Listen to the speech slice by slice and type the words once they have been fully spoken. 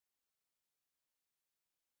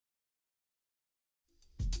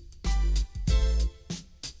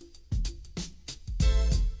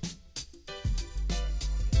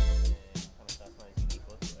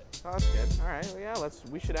Oh, that's good. All right. Well, yeah.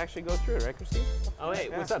 We should actually go through it, right, Christine? Oh, hey,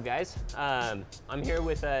 what's up, guys? I'm here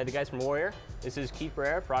with the guys from Warrior. This is Kieth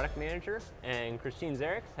Pererra, product manager, and Christine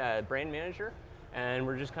Zarek, brand manager. And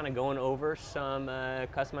we're just kind of going over some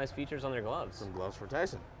customized features on their gloves. Some gloves for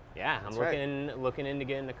Tyson. Yeah, I'm looking into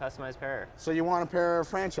getting a customized pair. So you want a pair of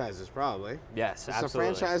franchises, probably? Yes, absolutely. So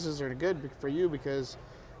franchises are good for you because,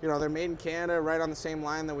 you know, they're made in Canada, right on the same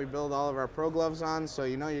line that we build all of our pro gloves on. So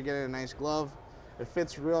you know you're getting a nice glove. It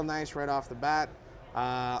fits real nice right off the bat.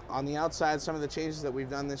 On the outside, some of the changes that we've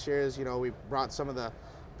done this year is, you know, we brought some of the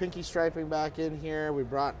pinky striping back in here. We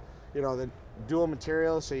brought, you know, the dual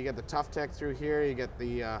material, so you get the Tough Tech through here. You get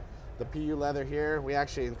the PU leather here. We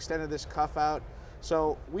actually extended this cuff out.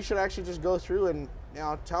 So we should actually just go through and, you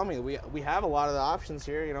know, tell me, we have a lot of the options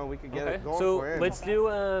here. You know, we could get it going for you. So let's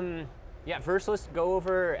do, yeah, first let's go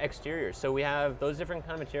over exteriors. So we have those different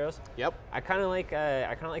kind of materials. Yep. I kind of like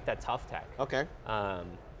that Tough Tech. Okay.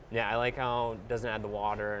 Yeah, I like how it doesn't add the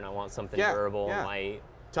water, and I want something durable and light.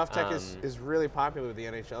 Tough Tech is really popular with the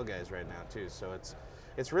NHL guys right now too. So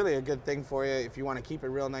it's really a good thing for you. If you want to keep it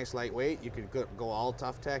real nice, lightweight, you could go all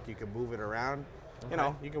Tough Tech. You can move it around. Okay. You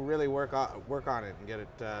know, you can really work on it and get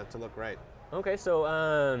it to look right. Okay,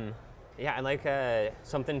 so yeah, I like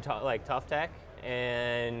something like Tough Tech.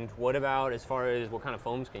 And what about as far as what kind of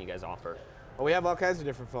foams can you guys offer? Well, we have all kinds of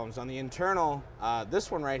different foams. On the internal, this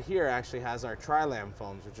one right here actually has our Tri-Lam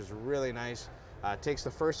foams, which is really nice. It takes the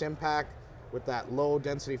first impact with that low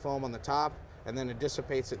density foam on the top, and then it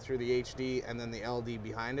dissipates it through the HD and then the LD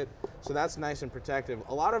behind it. So that's nice and protective.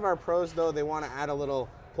 A lot of our pros, though, they want to add a little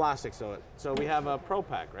plastic to it. So we have a Pro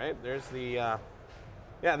Pack, right? There's the,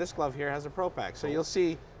 yeah, this glove here has a Pro Pack. So you'll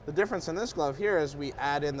see the difference in this glove here is we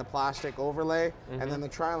add in the plastic overlay, and then the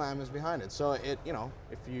Tri-Lam is behind it. So it, you know,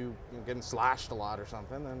 if you're getting slashed a lot or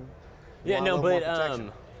something, then yeah, no, but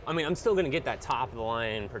I mean, I'm still going to get that top of the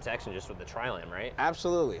line protection just with the Tri-Lam, right?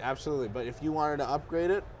 Absolutely, absolutely. But if you wanted to upgrade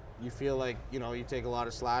it, you feel like, you know, you take a lot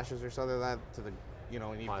of slashes or something like that to the, you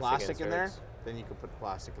know, you need plastic in there, then you can put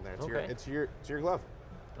plastic in there. It's your glove.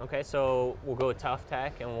 Okay, so we'll go with Tough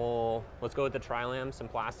Tech, and let's go with the Tri-Lam, some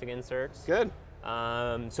plastic inserts. Good.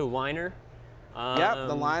 So liner. Yeah,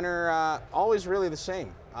 the liner always really the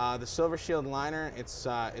same. The Silver Shield liner, it's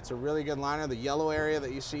a really good liner. The yellow area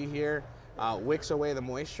that you see here wicks away the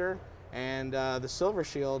moisture, and the Silver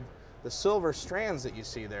Shield, the silver strands that you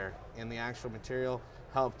see there in the actual material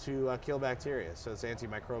help to kill bacteria. So it's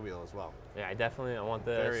antimicrobial as well. Yeah, I want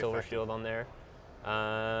the Silver Shield on there.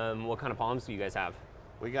 What kind of palms do you guys have?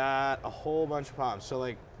 We got a whole bunch of palms. So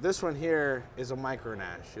like this one here is a micro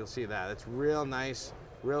Nash. You'll see that. It's real nice,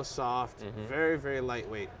 real soft, very, very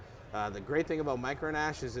lightweight. The great thing about micro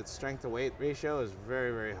Nash is its strength to weight ratio is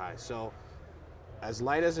very, very high. So as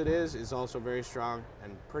light as it is, it's also very strong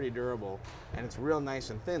and pretty durable. And it's real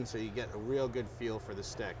nice and thin, so you get a real good feel for the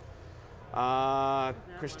stick.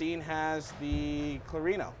 Christine has the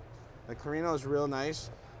Clarino. The Clarino is real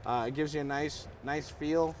nice. It gives you a nice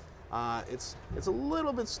feel. It's a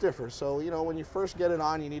little bit stiffer, so you know when you first get it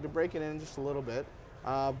on, you need to break it in just a little bit,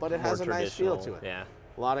 but it has a nice feel to it. Yeah.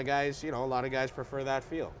 A lot of guys, you know, prefer that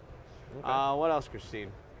feel. Okay. What else, Christine?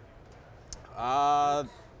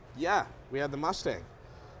 Yeah, we have the Mustang.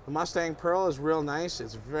 The Mustang Pearl is real nice.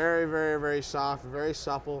 It's very, very, very soft, very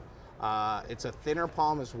supple. It's a thinner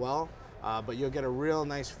palm as well, but you'll get a real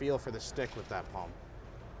nice feel for the stick with that palm.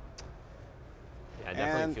 Yeah, it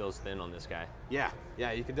definitely feels thin on this guy. Yeah,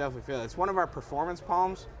 you can definitely feel it. It's one of our performance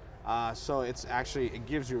palms, so it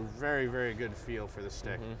gives you a very, very good feel for the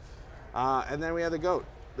stick. And then we have the Goat.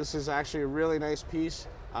 This is actually a really nice piece.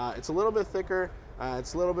 It's a little bit thicker.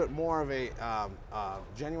 It's a little bit more of a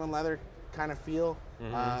genuine leather kind of feel.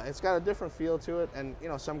 It's got a different feel to it, and you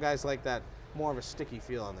know some guys like that more of a sticky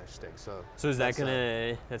feel on their stick. So is that's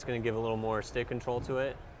gonna give a little more stick control to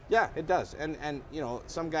it? Yeah, it does, and you know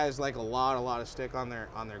some guys like a lot of stick on their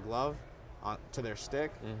glove, to their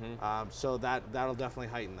stick. So that'll definitely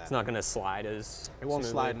heighten that. It's not going to slide as it won't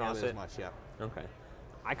slide nearly as much. Yeah. Okay.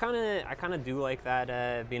 I kind of do like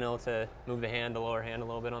that being able to move the lower hand a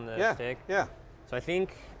little bit on the stick. Yeah. So I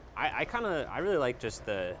think I really like just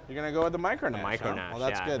the. You're gonna go with the micro Nash. The micro Nash. Well,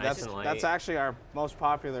 that's good. Nice That's actually our most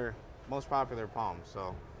popular palm.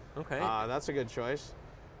 So. Okay. That's a good choice.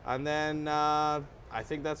 And then I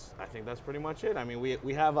think that's pretty much it. I mean,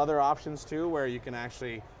 we have other options too, where you can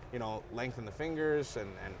actually, you know, lengthen the fingers and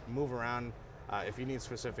move around. If you need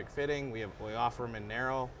specific fitting, we offer them in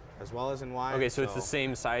narrow as well as in wide. Okay, so it's the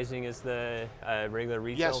same sizing as the regular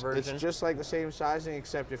retail version? Yes, it's just like the same sizing,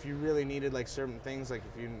 except if you really needed like certain things, like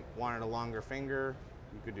if you wanted a longer finger,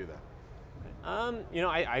 you could do that. You know,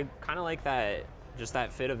 I kind of like that, just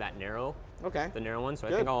that fit of that narrow. Okay. The narrow one. So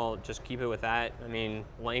Good. I think I'll just keep it with that. I mean,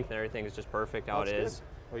 length and everything is just perfect how That's it is. good.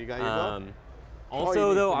 Well, you got your glove? Also,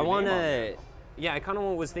 need though, to put I your want name on to. there. Yeah, I kind of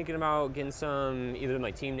was thinking about getting some either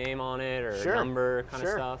my team name on it or Sure. number kind of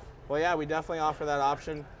Sure. stuff. Well, yeah, we definitely offer that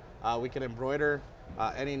option. We can embroider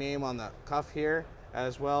any name on the cuff here,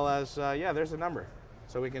 as well as, yeah, there's a number.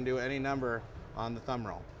 So we can do any number on the thumb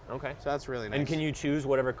roll. Okay. So that's really nice. And can you choose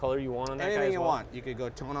whatever color you want on that guy Anything as you well? want. You could go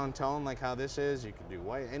tone on tone like how this is. You could do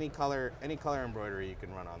white, any color embroidery you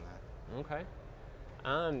can run on that. Okay.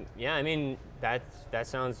 Yeah, I mean, that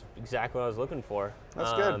sounds exactly what I was looking for.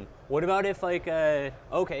 That's good. What about if like,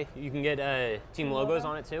 okay, you can get team logos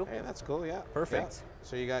on it too? Hey, that's cool, yeah. Perfect. Yeah.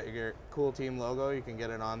 So you got your cool team logo, you can get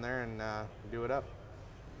it on there and do it up.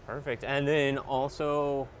 Perfect. And then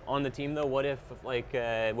also on the team though, what if like,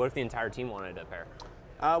 what if the entire team wanted a pair?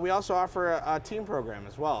 We also offer a team program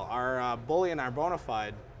as well. Our Bully and our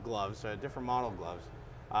Bonafide gloves, different model gloves.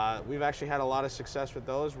 We've actually had a lot of success with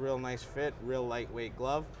those. Real nice fit, real lightweight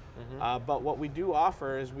glove. But what we do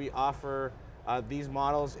offer is we offer these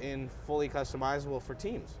models in fully customizable for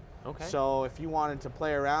teams. Okay. So if you wanted to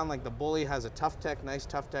play around, like the Bully has a nice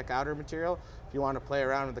Tough Tech outer material. If you want to play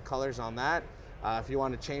around with the colors on that, if you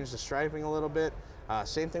want to change the striping a little bit,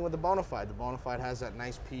 same thing with the Bonafide. The Bonafide has that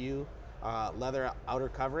nice PU leather outer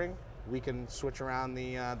covering. We can switch around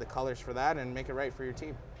the colors for that and make it right for your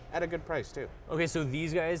team at a good price too. Okay, so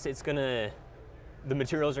these guys, the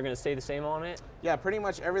materials are gonna stay the same on it? Yeah, pretty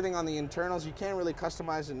much everything on the internals. You can't really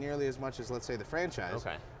customize it nearly as much as, let's say, the franchise.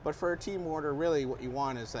 Okay. But for a team order, really what you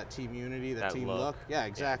want is that team unity, that team look. Yeah,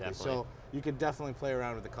 exactly. Yeah, so you could definitely play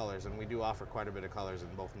around with the colors, and we do offer quite a bit of colors in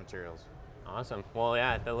both materials. Awesome. Well,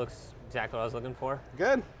 yeah, that looks exactly what I was looking for.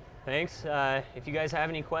 Good. Thanks. If you guys have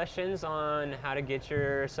any questions on how to get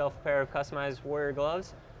yourself a pair of customized Warrior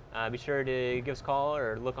gloves, be sure to give us a call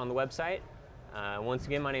or look on the website. Once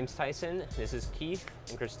again, my name's Tyson. This is Keith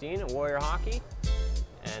and Christine at Warrior Hockey,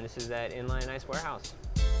 and this is at Inline Ice Warehouse.